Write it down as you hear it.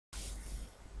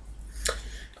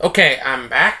Okay, I'm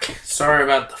back. Sorry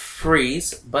about the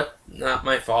freeze, but not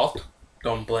my fault.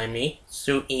 Don't blame me.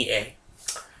 Sue EA.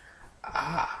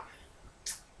 Ah.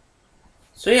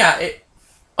 So yeah, it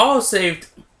all saved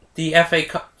the FA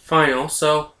Cup final,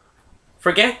 so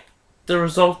forget the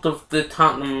result of the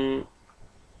Tottenham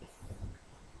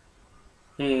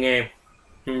game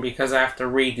because I have to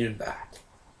redo that.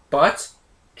 But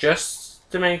just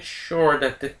to make sure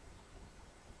that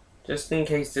just in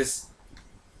case this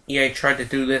EA tried to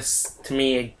do this to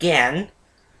me again,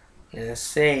 I'm gonna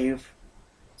save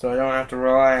so I don't have to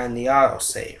rely on the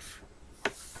autosave.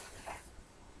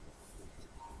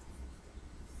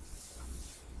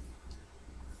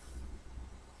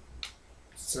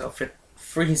 So if it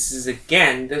freezes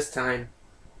again this time,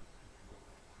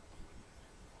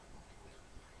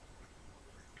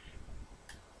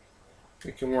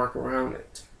 we can work around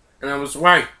it. And I was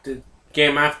right, the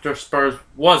game after Spurs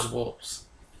was Wolves.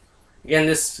 Again,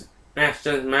 this match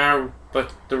doesn't matter,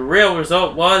 but the real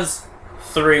result was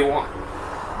 3-1.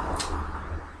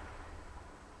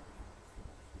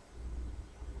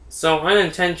 So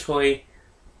unintentionally,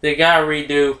 they got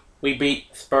redo. We beat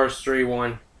Spurs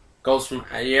 3-1. Goals from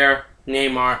Ayer,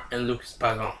 Neymar, and Lucas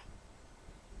Pagan.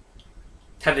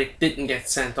 Tadic didn't get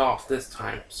sent off this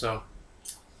time, so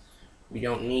we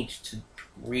don't need to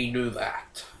redo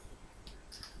that.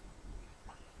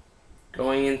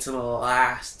 Going into the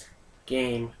last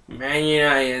game, Man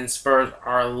United and Spurs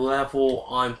are level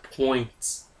on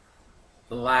points.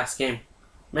 The last game.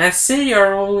 Man City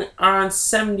are on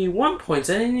 71 points.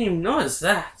 I didn't even notice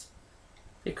that.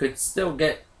 They could still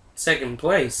get second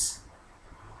place,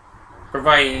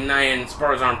 providing United and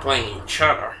Spurs aren't playing each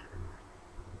other.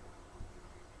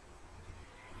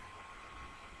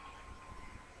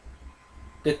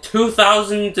 The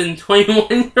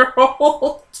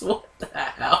 2021-year-old? What the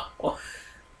hell?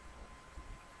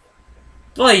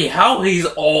 Bloody hell, he's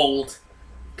old.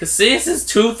 Casillas is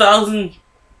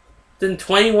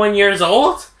 2021 years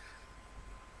old?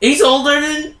 He's older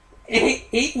than...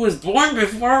 He was born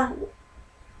before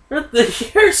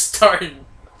the year started.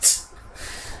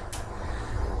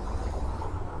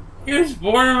 He was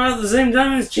born about the same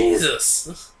time as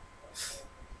Jesus.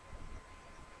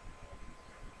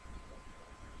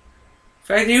 In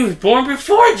fact, he was born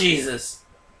before Jesus.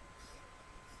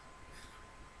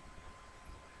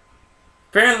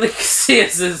 Apparently,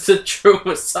 Casillas is the true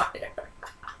Messiah.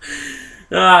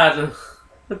 God,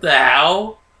 what the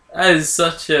hell? That's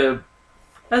such a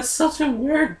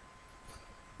weird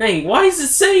thing. Why is it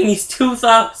saying he's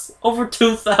over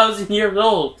 2,000 years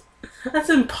old? That's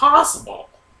impossible.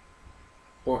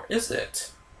 Or is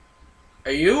it?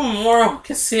 Are you immoral,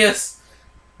 Casillas?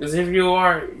 Because if you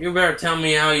are, you better tell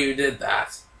me how you did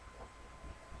that.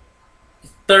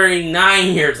 He's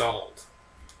 39 years old.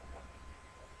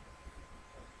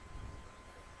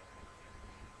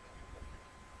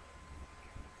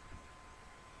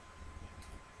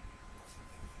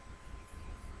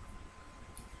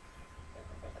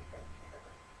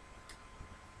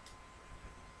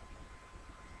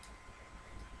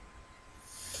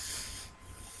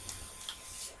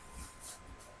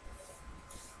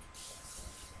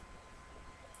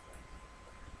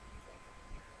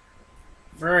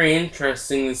 Very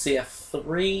interesting to see a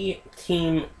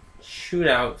 3-team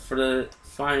shootout for the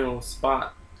final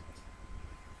spot.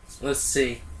 Let's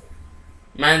see.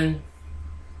 Man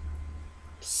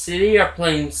City are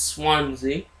playing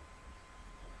Swansea.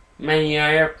 Man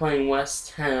United are playing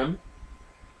West Ham.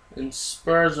 And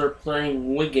Spurs are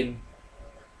playing Wigan.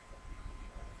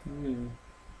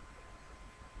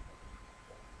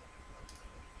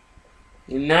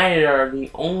 United are the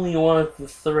only one of the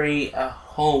three at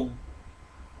home.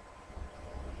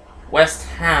 West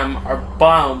Ham are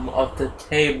bottom of the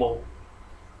table.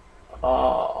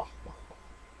 Oh.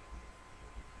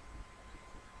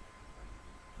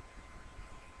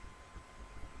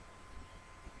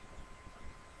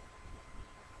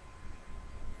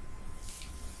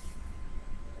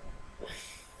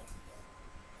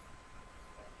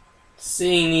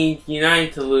 Seeing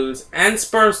United to lose and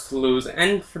Spurs to lose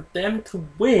and for them to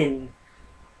win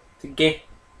to get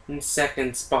in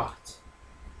second spot.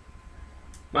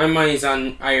 My money's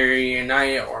on either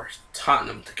United or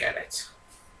Tottenham to get it.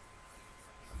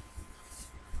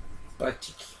 But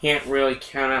you can't really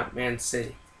count out Man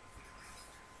City.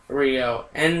 Here we go.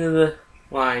 End of the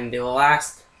line. The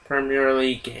last Premier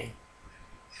League game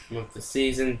of the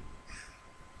season.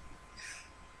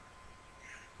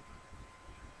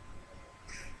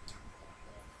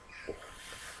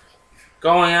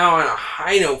 Going out on a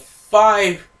high note.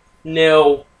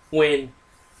 5-0 win.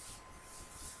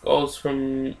 Goals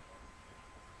from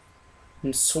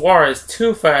Suarez,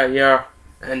 2 for Ayer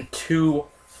and 2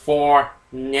 for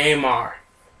Neymar.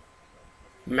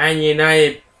 Man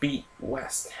United beat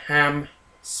West Ham.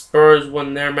 Spurs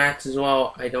won their match as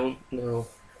well. I don't know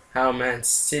how Man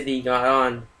City got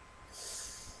on.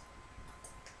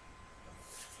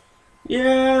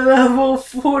 Yeah, level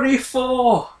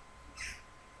 44.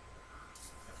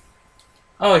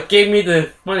 Oh, it gave me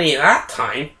the money that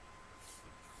time.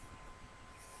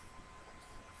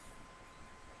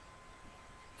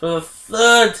 For the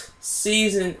third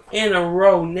season in a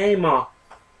row, Neymar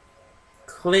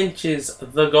clinches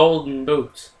the Golden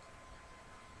Boot.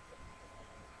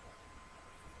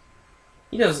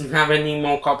 He doesn't have any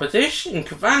more competition.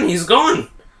 Cavani's gone.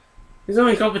 His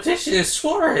only competition is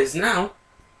Suarez now.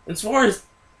 And Suarez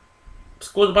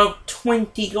scored about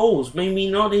 20 goals. Maybe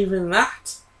not even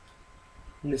that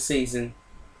in the season.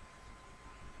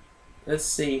 Let's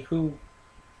see who.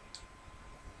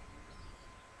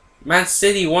 Man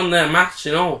City won their match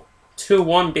and all.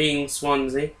 2-1 beating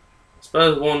Swansea.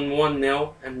 Spurs won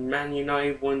 1-0 and Man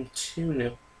United won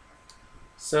 2-0.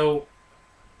 So,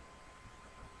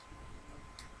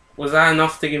 was that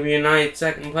enough to give United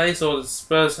second place, or did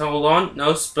Spurs hold on?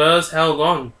 No, Spurs held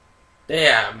on. They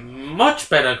had much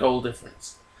better goal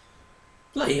difference.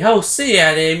 Bloody hell, City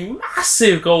had a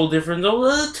massive goal difference over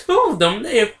the two of them.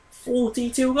 They have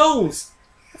 42 goals.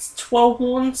 That's 12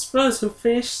 more than Spurs, who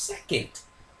finished second.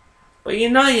 But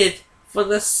United, for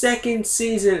the second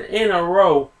season in a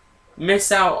row,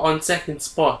 miss out on second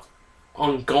spot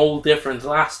on goal difference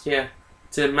last year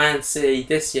to Man City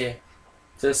this year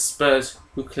to Spurs,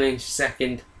 who clinched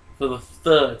second for the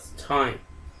third time.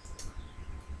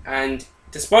 And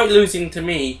despite losing to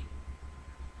me,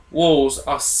 Wolves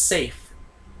are safe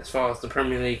as far as the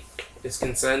Premier League is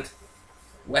concerned.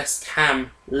 West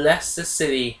Ham, Leicester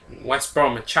City, and West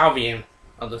Bromwich Albion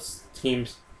are the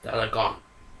teams that are gone.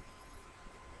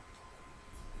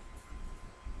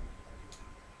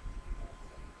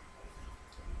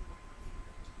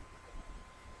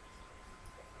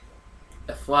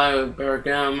 A fly would burn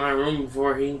down my room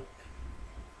before he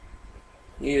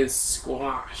is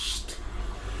squashed.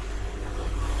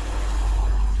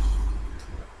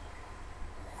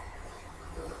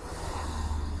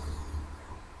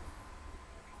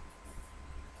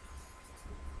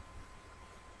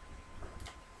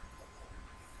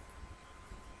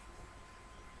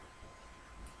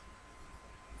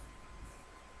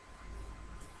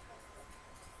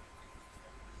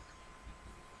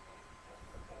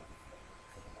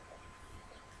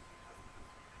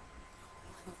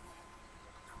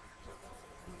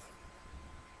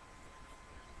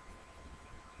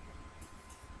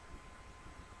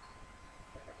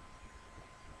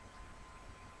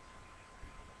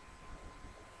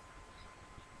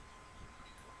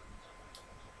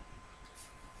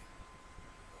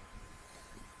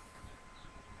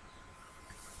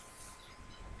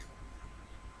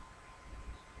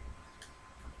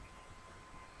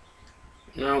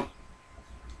 No.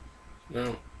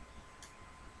 No.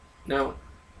 No.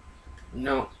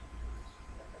 No.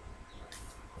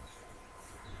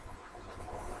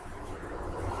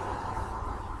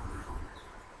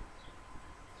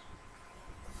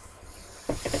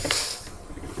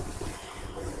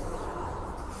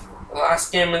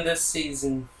 Last game of this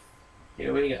season.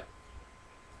 Here we go.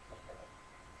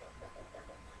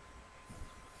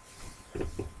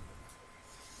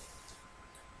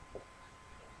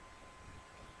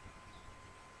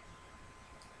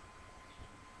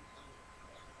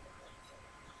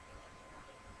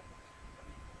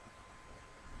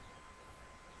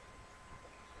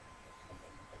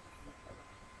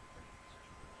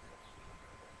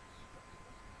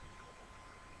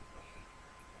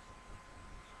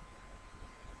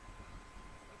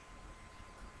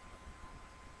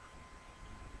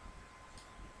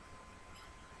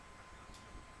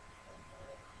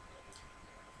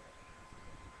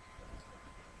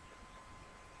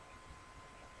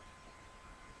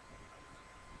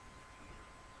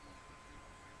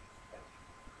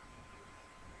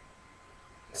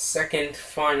 Second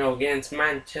final against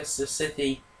Manchester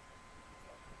City.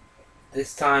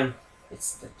 This time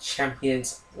it's the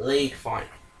Champions League final.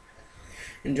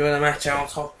 Enjoy the match, I'll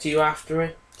talk to you after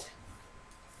it.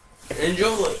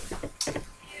 Enjoy!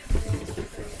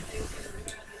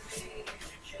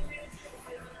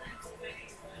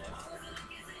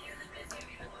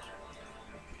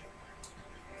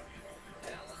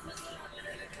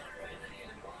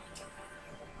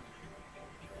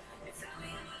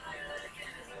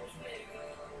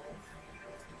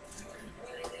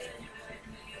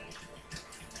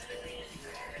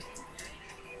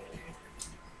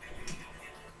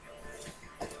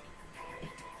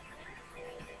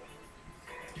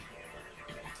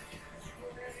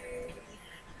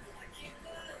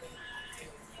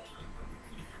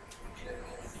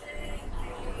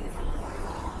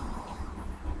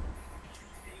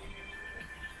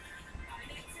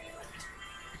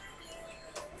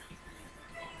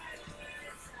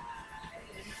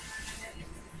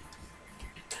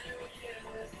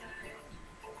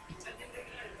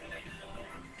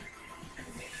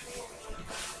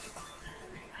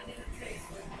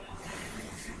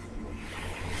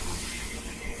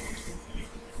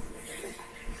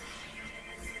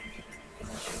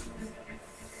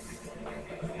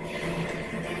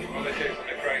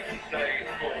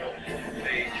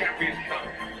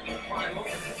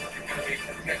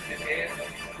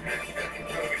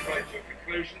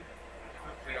 conclusion.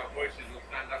 Hopefully our voices will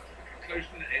stand up to the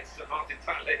conclusion. It's Martin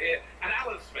Tyler here and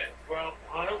Alan Smith. Well,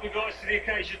 I hope we rise to the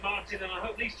occasion, Martin, and I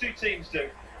hope these two teams do.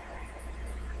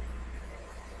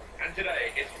 And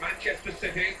today it's Manchester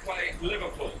City playing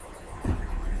Liverpool. In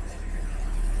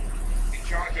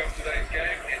charge of today's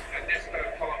game is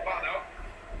Ernesto Colombano.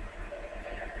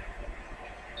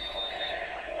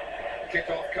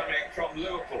 Kick-off coming from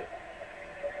Liverpool.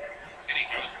 And he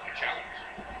goes for the challenge.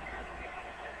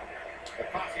 They're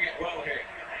passing it well here.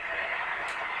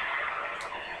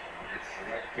 It's the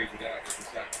right petered out.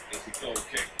 It's a goal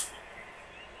kick.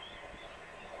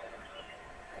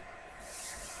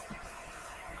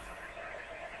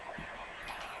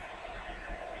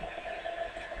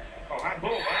 Oh,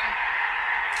 handball, man.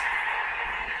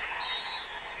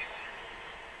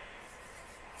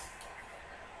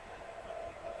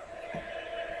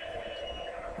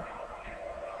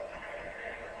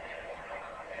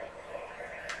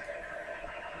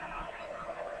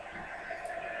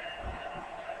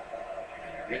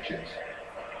 Richards.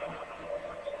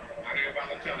 Mario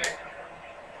Balotelli.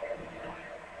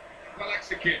 Well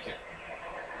executed.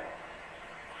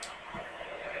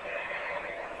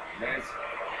 There's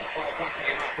quite backing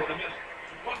him up in the middle.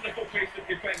 Wonderful piece of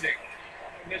defending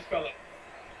from this fella.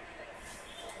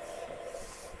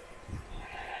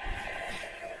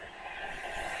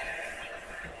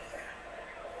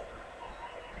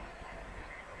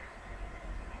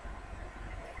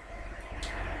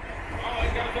 Oh,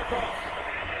 it goes across.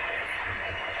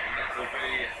 And that will be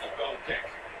a goal kick.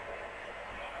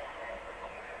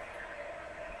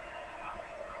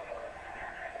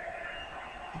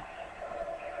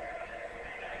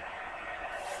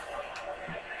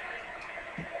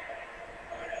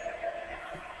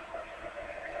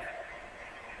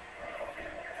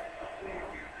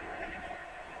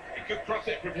 He could cross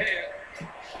it from here.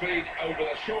 Speed over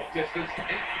the short distance. Here's the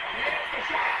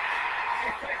shot.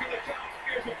 He's taken the chance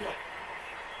beautifully.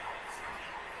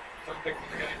 Some things in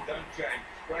the game don't change.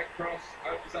 Great cross,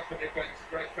 opens up the defence,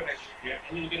 great finish. Yeah,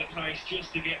 a little bit of pace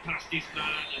just to get past his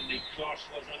man, and the cross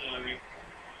was unerring.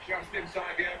 Just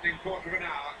inside the opening quarter of an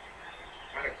hour.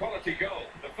 And a quality goal,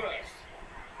 the first.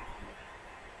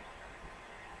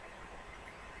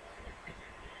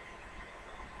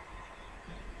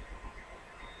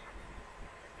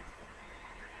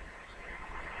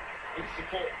 Good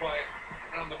support play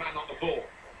around the man on the ball.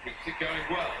 Keeps it going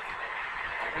well.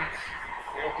 And that's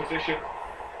the opposition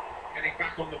getting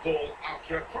back on the ball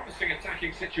after a promising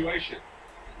attacking situation.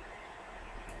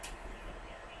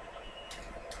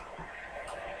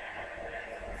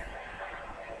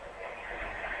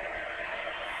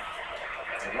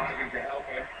 Arriving to help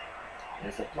him.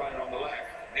 There's a player on the left.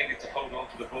 Needed to hold on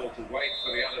to the ball to wait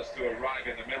for the others to arrive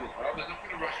in the middle. Well, they're not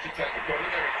going to rush to take the corner.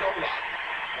 They're a goal line.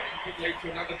 And it could lead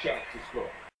to another chance to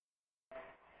score.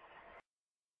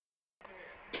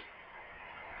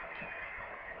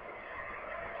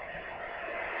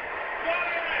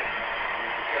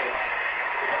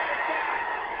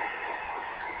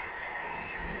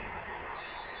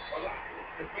 Well, that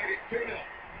has made it 2-0.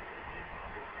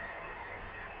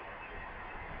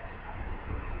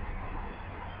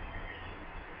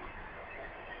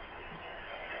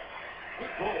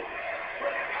 Good ball.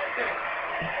 Brilliant opening.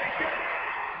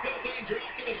 Still danger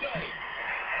after the save.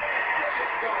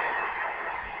 Brilliant goal.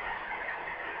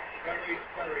 Very,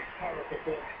 very thorough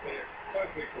performance here.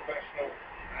 Totally professional,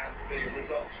 and the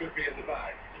result should be in the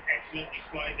bag. Excellent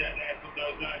display there from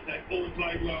those lads. They all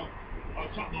played well. I'll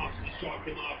top marks to the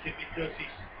striker, Martin, because he's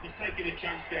taking a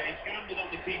chance there. He's gambled on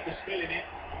the keeper spilling it.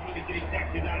 And he did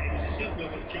exactly that. It was a simple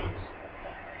of a chance.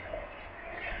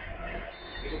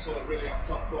 Liverpool are really on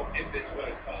top form in this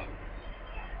first half.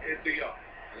 Here's De Jong,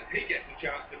 and if he gets a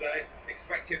chance today,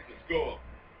 expect him to score.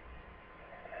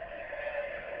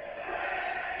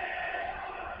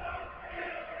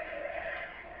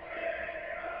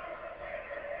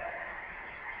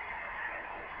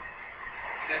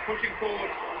 And they're pushing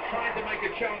forward, trying to make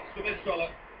a chance for this fella.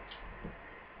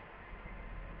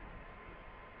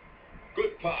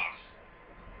 Good pass.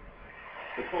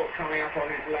 Support coming up on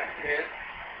his left here.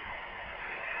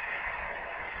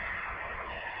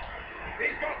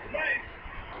 He's got space,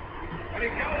 and he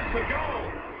goes for goal.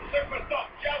 Super stop,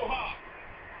 Joe Hart.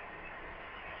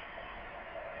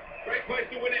 Great place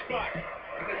to win it back,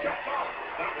 and the shot's off.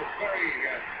 That was very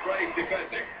brave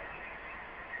defending.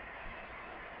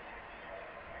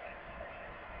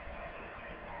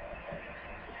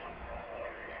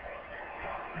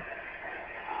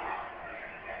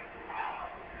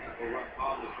 Will run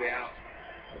harmlessly out.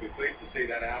 I'll be pleased to see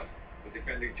that out, the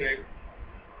defending team.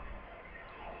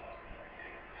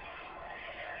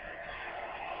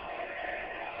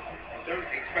 I don't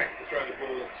expects to throw the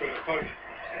ball to an opponent.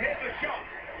 And here's the shot.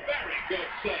 Very good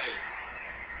save.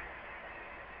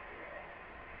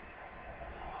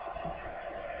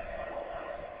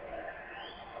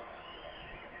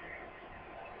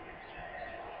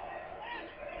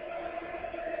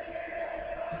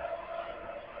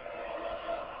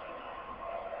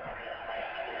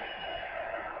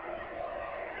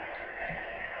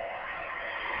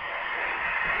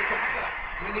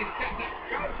 And he's sent it,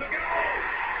 goes to goal!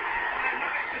 And they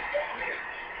managed to score here.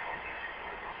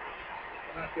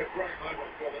 And that's a great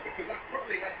moment for them, because that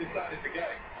probably has decided the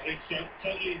game. I think so,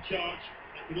 totally in charge.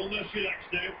 They can almost relax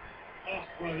now. Oh,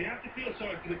 well, you have to feel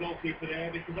sorry for the goalkeeper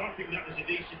there, because I think that was a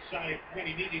decent save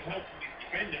when he needed help from his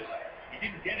defenders. He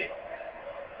didn't get it.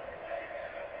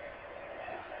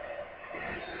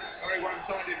 Very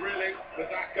one-sided, really,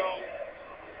 with that goal.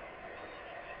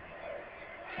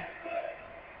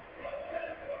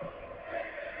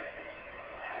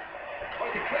 Oh,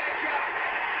 it's a clear shot.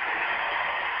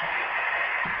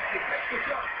 He takes the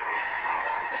shot. Oh,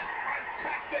 that's a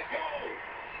fantastic goal.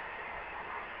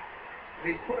 And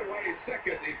he's put away his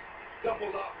second. He's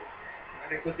doubled up,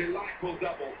 and it's a delightful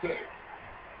double too.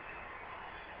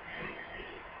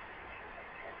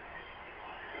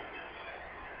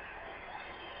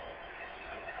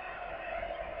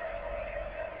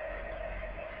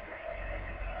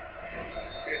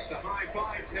 It's the high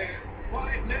fives here.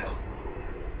 5-0.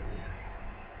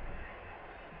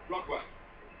 Rockwell.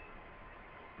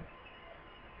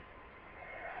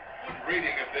 Good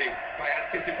reading of by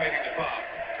anticipating the pass.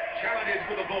 Challenges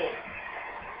for the ball.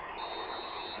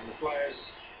 And the players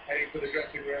heading to the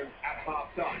dressing room at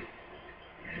half-time.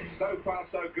 So far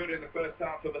so good in the first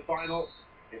half of the final.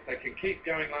 If they can keep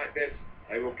going like this,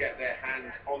 they will get their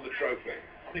hands on the trophy.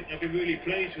 I think they'll be really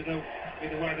pleased with the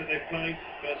way that they've played.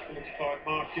 First 45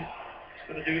 marching. Just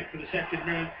got to do it for the second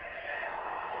now.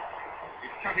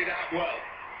 He's cut it out well.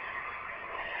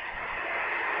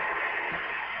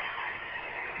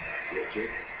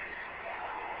 Richard.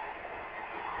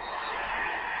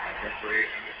 Referee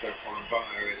Amiso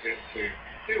Colombano is in to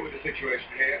deal with the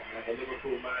situation here, and the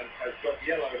Liverpool man has got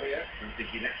yellow here. I don't think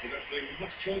he left it up to him with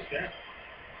much choice there.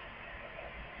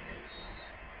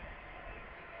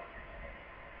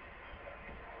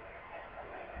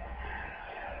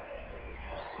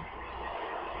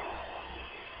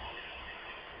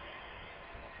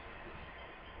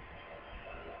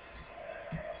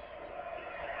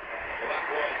 Well, that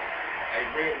was a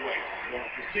real waste. Well,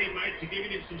 his teammates are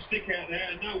giving him some stick out there,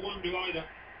 and no wonder either.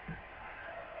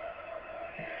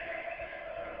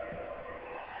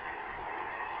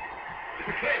 It's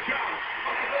a clear chance.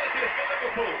 Possibilities for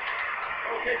Liverpool.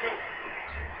 Goalkeeper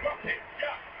dropped it.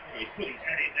 Yeah. Well, he's put his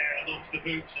head in there and onto the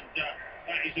boots, and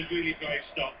that is a really brave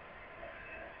stop.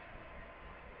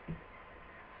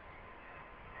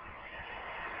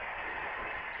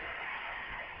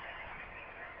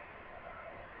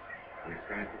 It's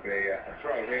going to be a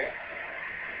throw here.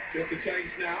 Just a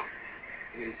change now.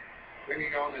 He's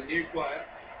bringing on a new player.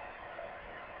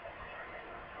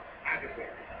 Anderson.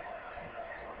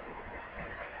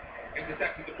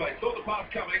 Intercepted the play. Saw the pass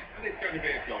coming, and it's going to be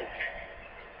a goal kick.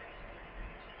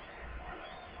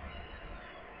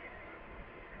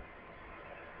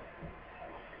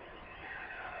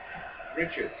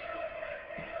 Richards.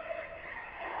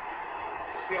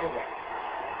 Silva.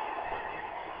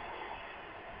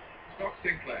 Scott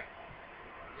Sinclair.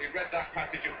 He read that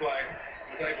passage of play,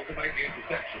 was able to make the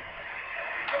interception.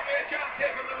 Could be a chance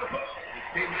here for Liverpool. His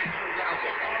teammates are around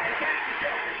him. He takes the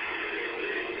shot.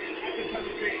 That's a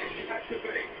penalty it had to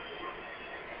be.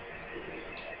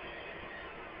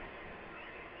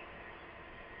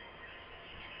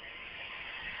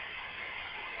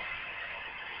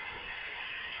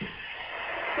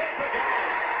 Super goal.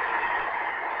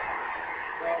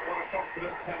 Well, what a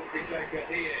confident penalty taker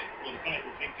he is. Well, the fatal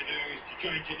thing to do is to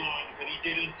change your mind, but he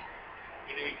didn't.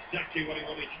 He knew exactly what he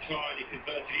wanted to try, and he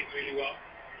converted it really well.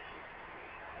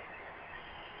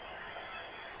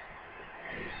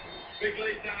 Big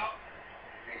lead now.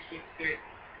 He should see it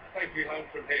safely home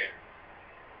from here.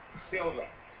 Silva.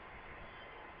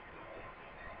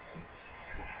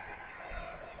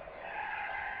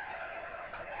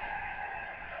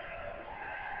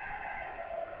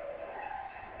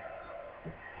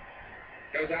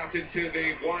 Goes out into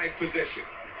the wide position,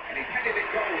 and he's headed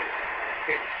it goal.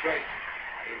 Hit straight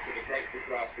into the grateful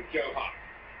grasp of Joe Hart.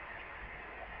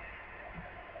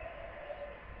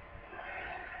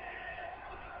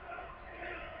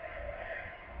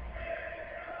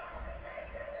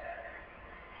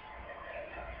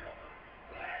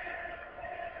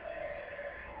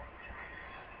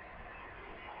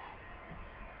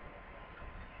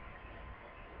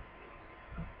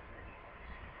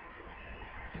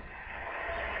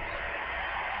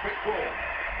 Quick ball.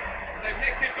 And they've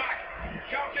nicked it back.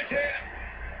 Chances here.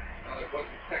 Well, it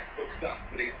wasn't textbook stuff,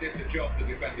 but he did the job, the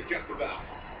defender, just about.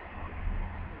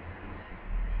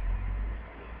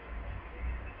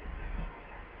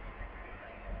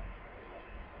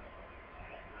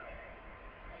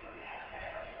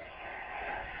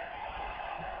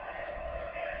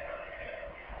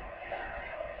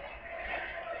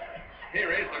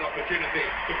 Here is an opportunity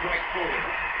to break forward.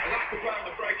 They like to play on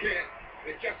the break here.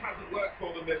 It just hasn't worked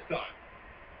for them this time.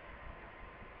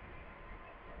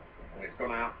 And it's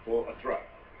gone out for a throw.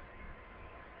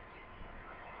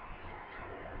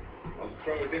 Well, the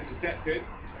throw is intercepted.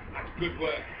 That's good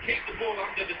work. Keep the ball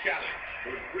under the challenge.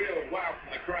 There was real wow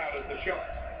from the crowd as the shot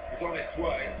was on its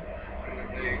way. And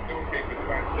the goalkeeper's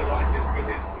quite delighted with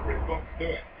his response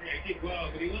to it. Yeah, he did well,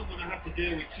 but he won't want to have to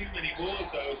deal with too many more of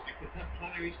those because that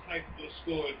player is capable of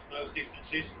scoring from those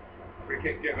distances. Free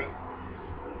kick given.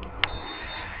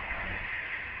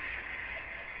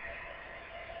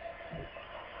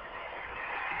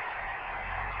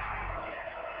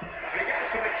 And he goes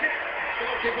for the chip.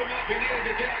 Goalkeeper might be needed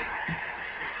again.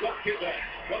 He's blocked it there.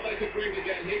 Well, they can breathe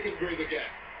again. He can breathe again.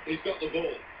 He's got the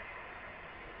ball.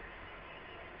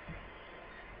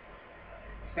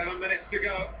 7 minutes to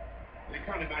go. You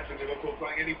can't imagine Liverpool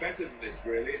playing any better than this,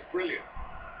 really. It's brilliant.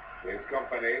 Here's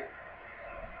Company.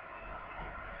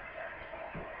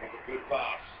 That's a good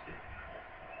pass.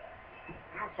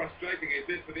 How frustrating is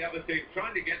this for the other team,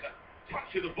 trying to get the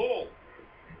touch of the ball?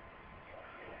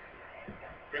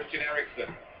 Christian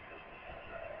Eriksen.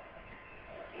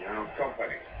 Now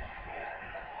Company.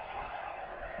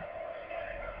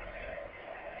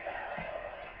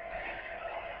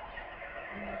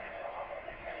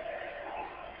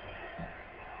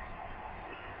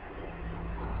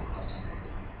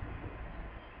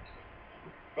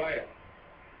 Bale.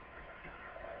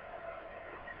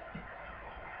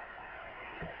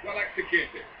 Well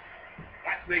executed.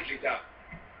 That's neatly done.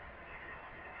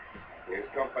 Here's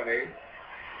Company.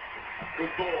 Good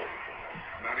ball.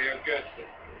 Mario Götze.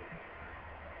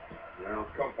 Now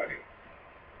Company.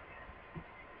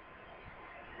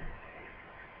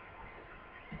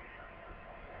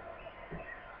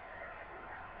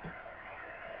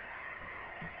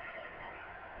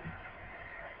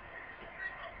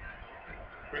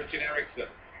 Christian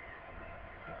Eriksen.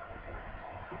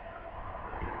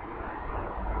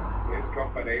 Here's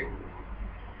Company.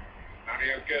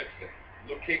 Mario Götze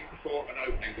looking for an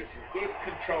opening with some good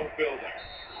controlled build-up.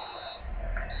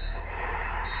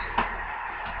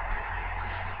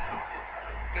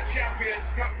 The Champions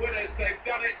Cup winners, they've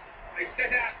done it. They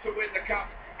set out to win the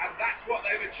cup, and that's what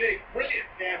they've achieved. Brilliant.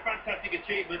 Yeah, fantastic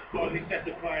achievement by this set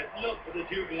of players. Look at the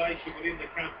jubilation within the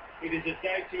camp. It is a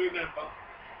day to remember.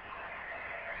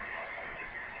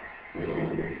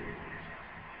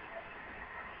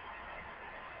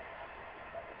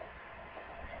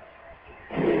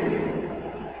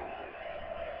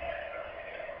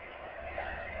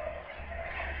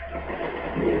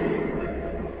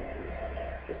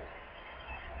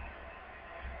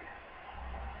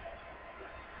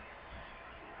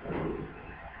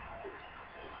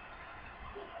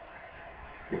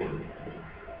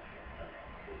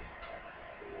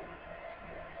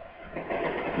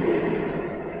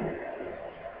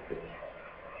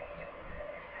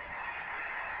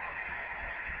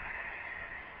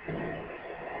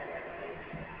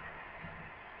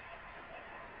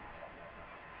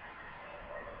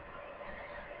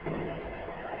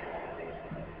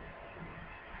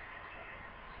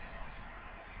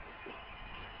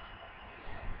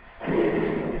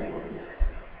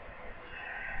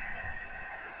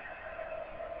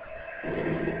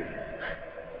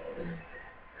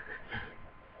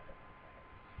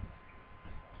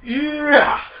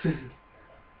 Yeah!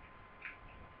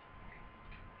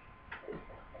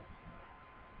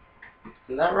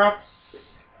 And that wraps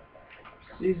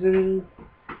season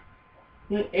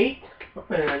 8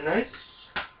 up in a nice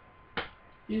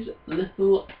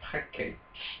little package.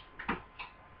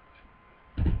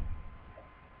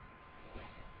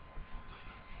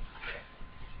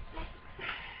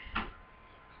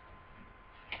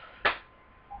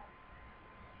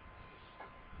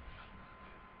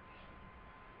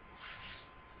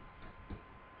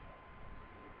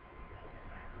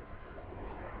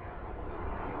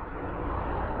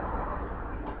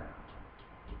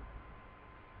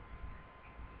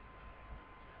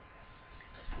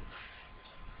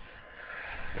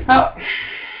 Oh,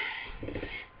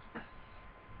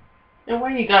 and we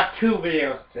only got 2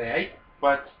 videos today,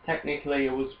 but technically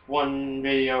it was 1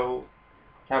 video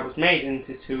that was made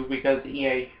into 2 because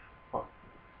EA fucked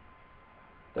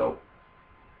us up.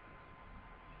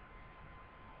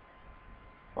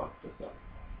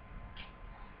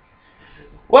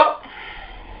 Well,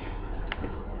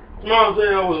 tomorrow's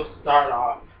video will start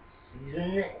off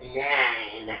season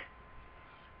 9.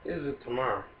 This is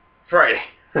tomorrow. Friday.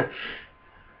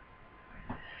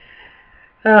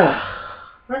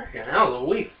 Fucking hell, the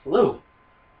week flew.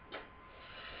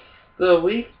 The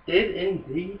week did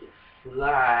indeed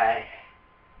fly.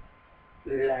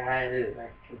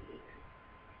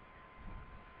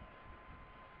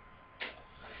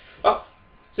 Well,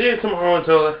 see you tomorrow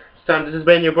until it's time to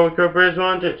disband your boat troopers.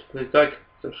 Please like,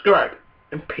 subscribe,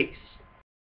 and peace.